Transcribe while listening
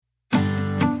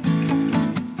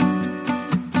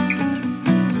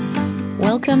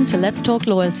Welcome to Let's Talk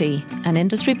Loyalty, an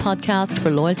industry podcast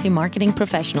for loyalty marketing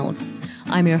professionals.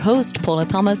 I'm your host, Paula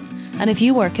Thomas, and if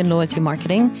you work in loyalty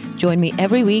marketing, join me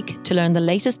every week to learn the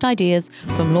latest ideas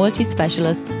from loyalty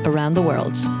specialists around the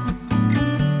world.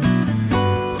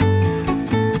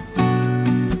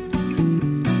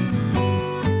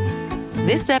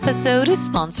 This episode is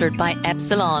sponsored by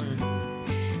Epsilon.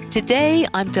 Today,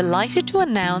 I'm delighted to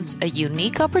announce a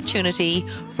unique opportunity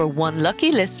for one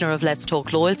lucky listener of Let's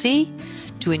Talk Loyalty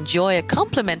to enjoy a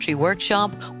complimentary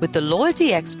workshop with the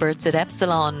loyalty experts at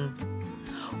Epsilon.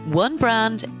 One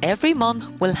brand every month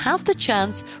will have the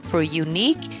chance for a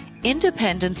unique,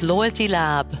 independent loyalty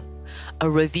lab, a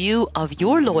review of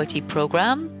your loyalty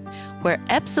program, where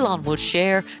Epsilon will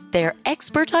share their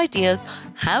expert ideas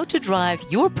how to drive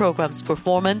your program's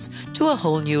performance to a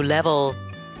whole new level.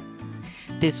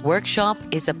 This workshop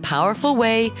is a powerful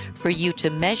way for you to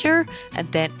measure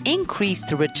and then increase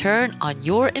the return on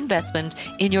your investment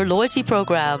in your loyalty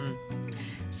program.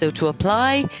 So to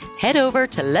apply, head over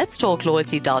to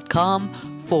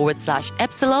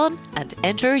letstalkloyalty.com/Epsilon and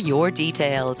enter your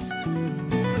details.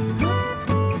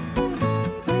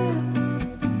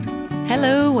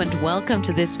 Hello and welcome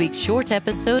to this week's short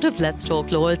episode of Let's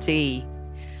Talk Loyalty.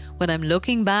 When I'm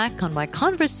looking back on my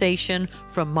conversation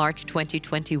from March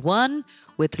 2021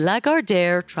 with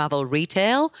Lagardère Travel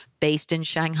Retail based in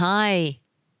Shanghai,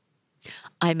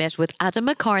 I met with Adam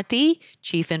McCarthy,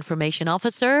 Chief Information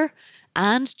Officer,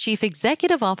 and Chief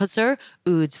Executive Officer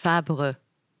Aude Fabre.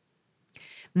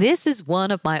 This is one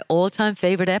of my all-time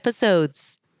favorite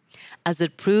episodes, as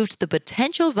it proved the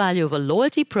potential value of a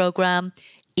loyalty program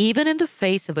even in the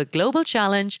face of a global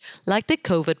challenge like the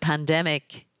COVID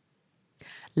pandemic.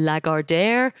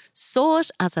 Lagardère saw it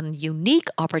as a unique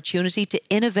opportunity to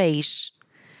innovate,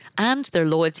 and their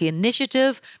loyalty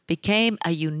initiative became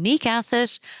a unique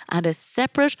asset and a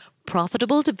separate,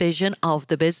 profitable division of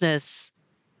the business.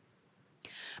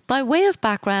 By way of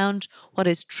background, what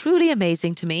is truly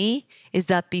amazing to me is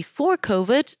that before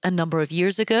COVID, a number of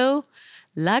years ago,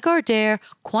 Lagardère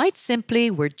quite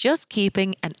simply were just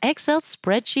keeping an Excel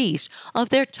spreadsheet of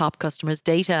their top customers'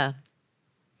 data.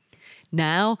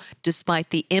 Now, despite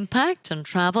the impact on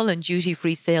travel and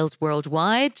duty-free sales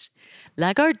worldwide,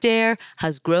 Lagardère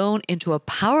has grown into a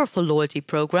powerful loyalty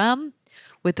program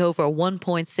with over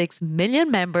 1.6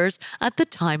 million members at the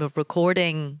time of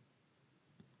recording.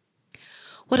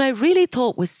 What I really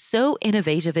thought was so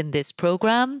innovative in this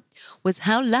program was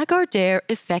how Lagardère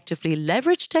effectively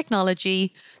leveraged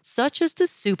technology such as the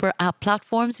super app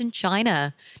platforms in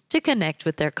China to connect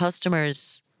with their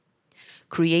customers,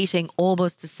 creating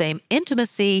almost the same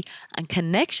intimacy and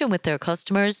connection with their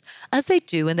customers as they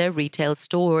do in their retail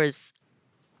stores.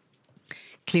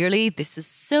 Clearly, this is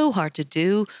so hard to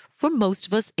do for most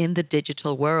of us in the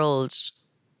digital world.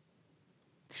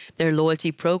 Their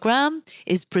loyalty program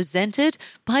is presented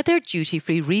by their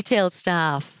duty-free retail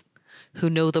staff, who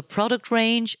know the product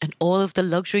range and all of the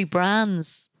luxury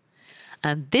brands.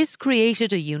 And this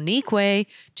created a unique way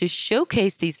to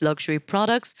showcase these luxury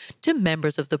products to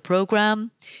members of the program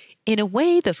in a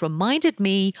way that reminded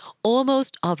me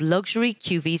almost of luxury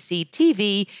QVC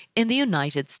TV in the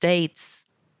United States.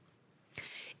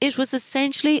 It was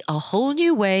essentially a whole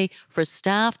new way for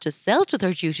staff to sell to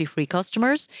their duty-free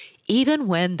customers even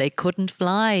when they couldn't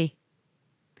fly.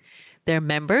 Their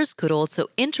members could also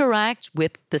interact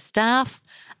with the staff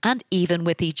and even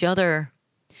with each other,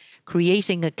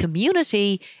 creating a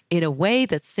community in a way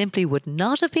that simply would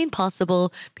not have been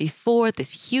possible before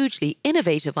this hugely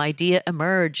innovative idea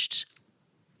emerged.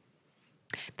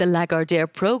 The Lagardère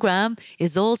program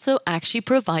is also actually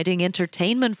providing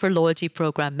entertainment for loyalty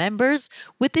program members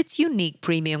with its unique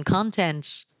premium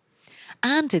content.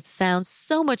 And it sounds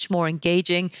so much more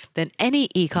engaging than any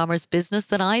e-commerce business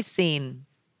that I've seen.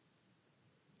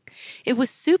 It was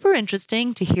super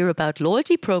interesting to hear about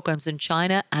loyalty programs in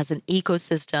China as an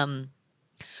ecosystem,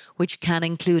 which can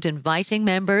include inviting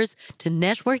members to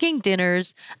networking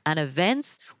dinners and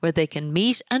events where they can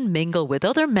meet and mingle with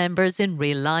other members in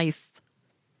real life.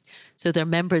 So their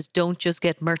members don't just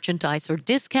get merchandise or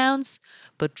discounts,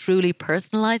 but truly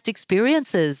personalized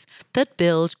experiences that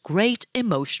build great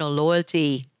emotional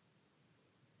loyalty.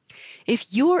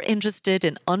 If you're interested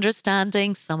in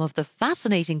understanding some of the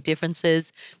fascinating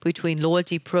differences between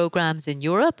loyalty programs in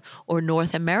Europe or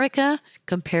North America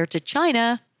compared to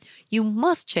China, you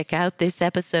must check out this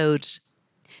episode.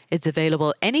 It's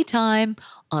available anytime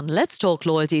on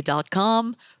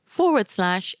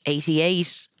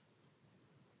letstalkloyalty.com/88.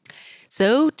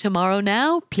 So tomorrow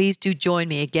now, please do join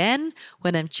me again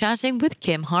when I'm chatting with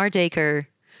Kim Hardacre,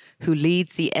 who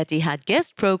leads the Etihad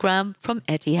Guest Programme from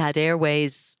Etihad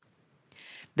Airways.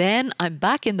 Then I'm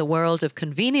back in the world of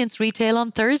convenience retail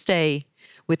on Thursday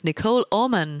with Nicole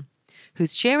Oman,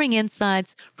 who's sharing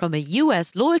insights from a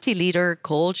US loyalty leader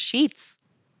called Sheetz.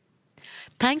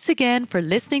 Thanks again for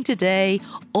listening today,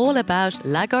 all about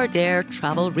Lagardère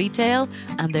Travel Retail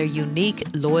and their unique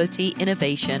loyalty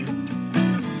innovation.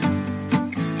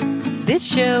 This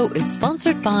show is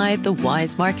sponsored by The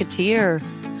Wise Marketeer,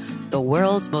 the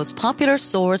world's most popular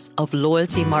source of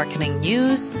loyalty marketing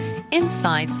news,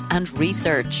 insights, and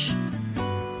research.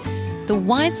 The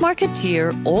Wise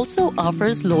Marketeer also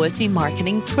offers loyalty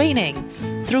marketing training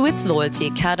through its Loyalty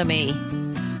Academy,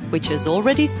 which has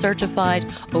already certified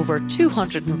over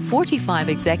 245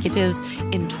 executives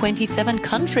in 27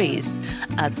 countries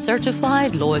as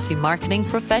certified loyalty marketing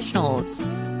professionals.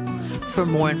 For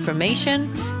more information,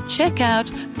 check out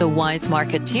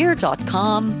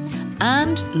thewisemarketeer.com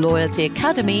and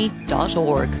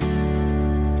loyaltyacademy.org.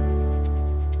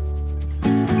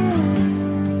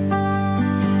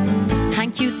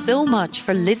 Thank you so much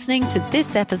for listening to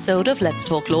this episode of Let's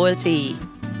Talk Loyalty.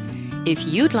 If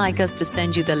you'd like us to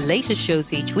send you the latest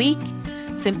shows each week,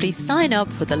 simply sign up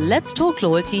for the Let's Talk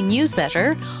Loyalty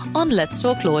newsletter on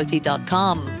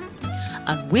letstalkloyalty.com,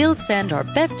 and we'll send our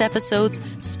best episodes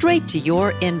straight to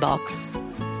your inbox.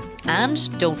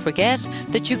 And don't forget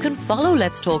that you can follow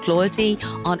Let's Talk Loyalty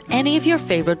on any of your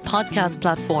favorite podcast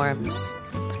platforms.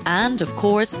 And of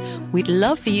course, we'd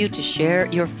love for you to share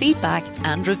your feedback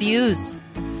and reviews.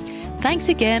 Thanks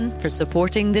again for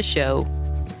supporting the show.